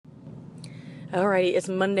Alrighty, it's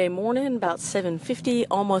Monday morning, about 7:50,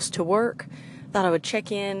 almost to work. Thought I would check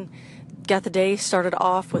in. Got the day started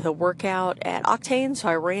off with a workout at Octane, so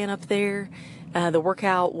I ran up there. The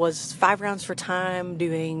workout was 5 rounds for time,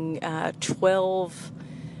 doing 12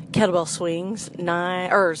 kettlebell swings,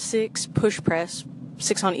 6 push press,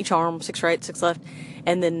 6 on each arm, 6 right, 6 left,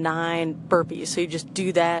 and then 9 burpees. So you just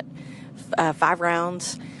do that 5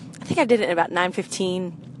 rounds. I think I did it in about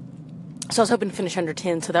 9:15. So I was hoping to finish under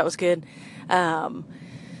 10, so that was good.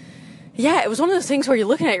 Yeah, it was one of those things where you're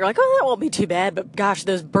looking at it, you're like, oh, that won't be too bad, but gosh,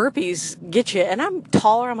 those burpees get you. And I'm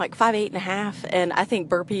taller, I'm like 5'8.5", and I think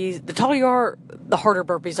burpees, the taller you are, the harder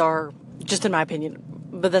burpees are, just in my opinion.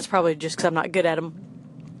 But that's probably just because I'm not good at them.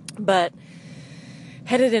 But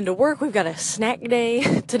headed into work, we've got a snack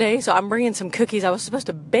day today, so I'm bringing some cookies. I was supposed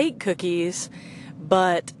to bake cookies,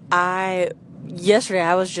 but yesterday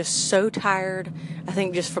I was just so tired, I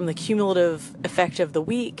think just from the cumulative effect of the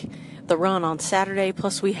week, the run on Saturday,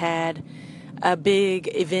 plus we had a big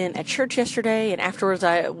event at church yesterday, and afterwards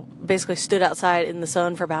I basically stood outside in the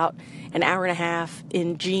sun for about an hour and a half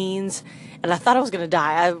in jeans, and I thought I was going to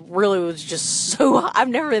die. I really was just so hot. I've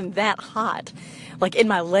never been that hot, like in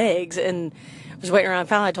my legs, and I was waiting around.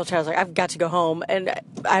 Finally I told Chad, I was like, I've got to go home, and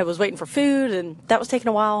I was waiting for food, and that was taking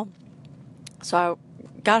a while. So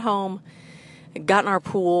I got home, got in our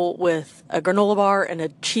pool with a granola bar and a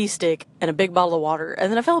cheese stick and a big bottle of water. And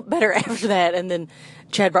then I felt better after that. And then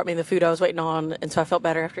Chad brought me the food I was waiting on. And so I felt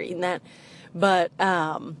better after eating that. But,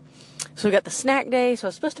 so we got the snack day. So I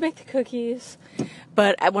was supposed to make the cookies.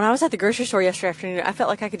 But when I was at the grocery store yesterday afternoon, I felt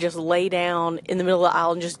like I could just lay down in the middle of the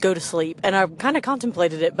aisle and just go to sleep. And I kind of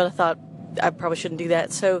contemplated it, but I thought I probably shouldn't do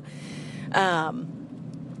that. So, I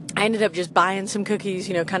ended up just buying some cookies,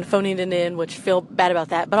 kind of phoning it in, which I feel bad about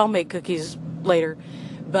that, but I'll make cookies later.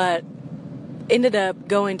 But ended up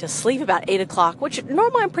going to sleep about 8 o'clock, which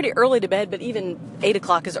normally I'm pretty early to bed, but even 8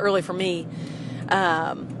 o'clock is early for me.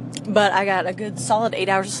 But I got a good solid 8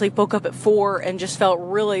 hours of sleep, woke up at 4 and just felt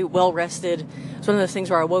really well rested. It's one of those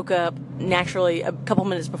things where I woke up naturally a couple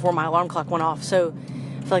minutes before my alarm clock went off. So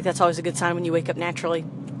I feel like that's always a good sign when you wake up naturally.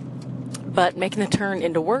 But making the turn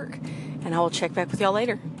into work, and I will check back with y'all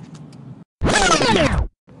later.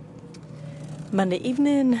 Monday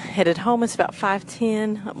evening, headed home. It's about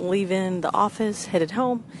 5:10. I'm leaving the office, headed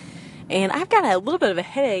home. And I've got a little bit of a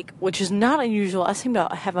headache, which is not unusual. I seem to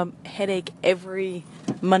have a headache every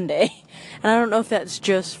Monday. And I don't know if that's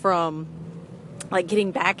just from like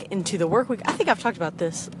getting back into the work week. I think I've talked about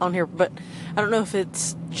this on here, but I don't know if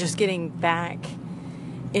it's just getting back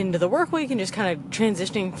into the work week and just kind of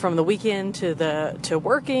transitioning from the weekend to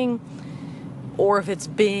working, or if it's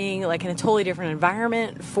being like in a totally different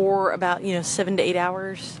environment for about 7 to 8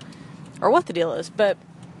 hours, or what the deal is. But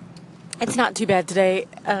it's not too bad today.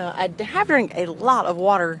 I have drank a lot of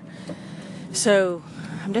water, so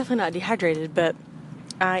I'm definitely not dehydrated, but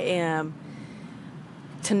I am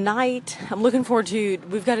tonight. I'm looking forward to,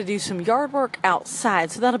 we've got to do some yard work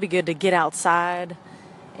outside, so that'll be good to get outside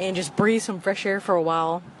and just breathe some fresh air for a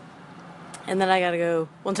while. And then I gotta go,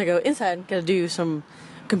 once I go inside, gotta do some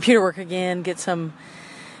computer work again, get some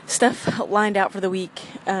stuff lined out for the week.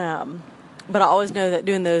 But I always know that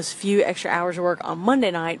doing those few extra hours of work on Monday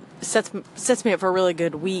night sets me up for a really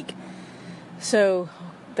good week. So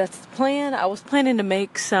that's the plan. I was planning to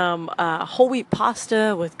make some whole wheat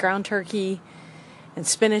pasta with ground turkey and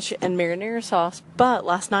spinach and marinara sauce, but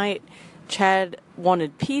last night Chad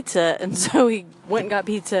wanted pizza, and so he went and got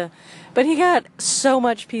pizza. But he got so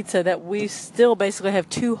much pizza that we still basically have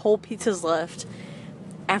 2 whole pizzas left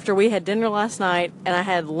after we had dinner last night and I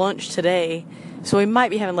had lunch today. So we might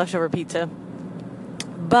be having leftover pizza.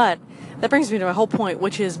 But that brings me to my whole point,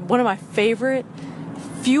 which is one of my favorite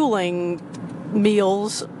fueling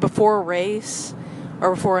meals before a race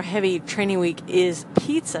or before a heavy training week is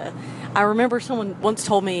pizza. I remember someone once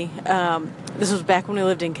told me, this was back when we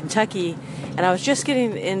lived in Kentucky, and I was just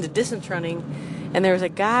getting into distance running, and there was a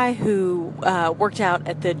guy who worked out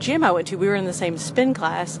at the gym I went to. We were in the same spin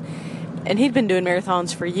class, and he'd been doing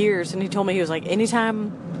marathons for years, and he told me, he was like,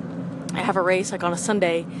 anytime I have a race, like on a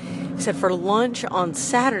Sunday, he said, for lunch on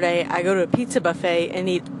Saturday, I go to a pizza buffet and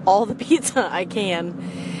eat all the pizza I can.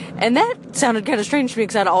 And that sounded kind of strange to me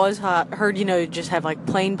because I'd always heard, you just have like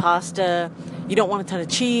plain pasta. You don't want a ton of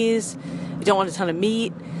cheese. You don't want a ton of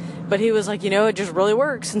meat. But he was like, it just really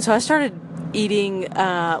works. And so I started eating,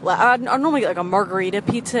 I normally get like a margarita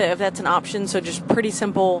pizza if that's an option. So just pretty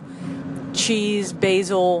simple cheese,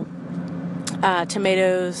 basil,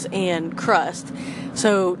 tomatoes, and crust.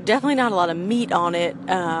 So definitely not a lot of meat on it,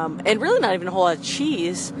 and really not even a whole lot of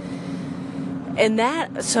cheese. And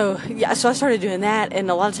so I started doing that, and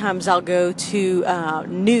a lot of times I'll go to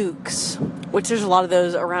Nukes which there's a lot of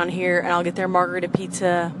those around here, and I'll get their margarita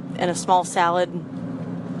pizza and a small salad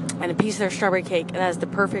and a piece of their strawberry cake, and that's the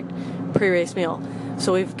perfect pre-race meal.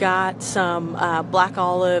 So we've got some black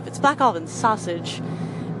olive and sausage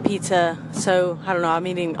pizza, so I don't know, I'm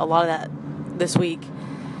eating a lot of that this week.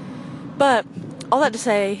 But all that to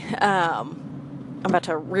say, I'm about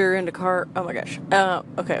to rear end a car. Oh my gosh.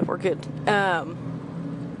 Okay, we're good.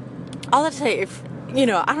 All that to say, if,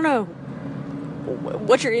 I don't know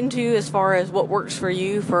what you're into as far as what works for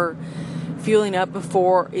you for fueling up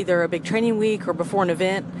before either a big training week or before an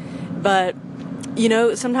event, but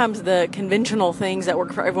sometimes the conventional things that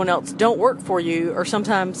work for everyone else don't work for you, or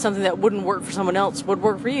sometimes something that wouldn't work for someone else would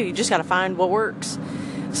work for you. You just got to find what works.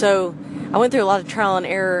 So I went through a lot of trial and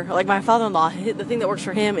error. Like my father-in-law, the thing that works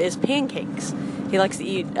for him is pancakes. He likes to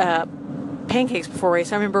eat pancakes before a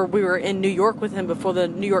race. I remember we were in New York with him before the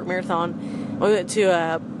New York Marathon. We went to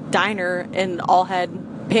a diner and all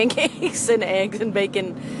had pancakes and eggs and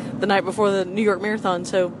bacon the night before the New York Marathon.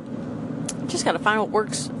 So just got to find what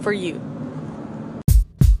works for you.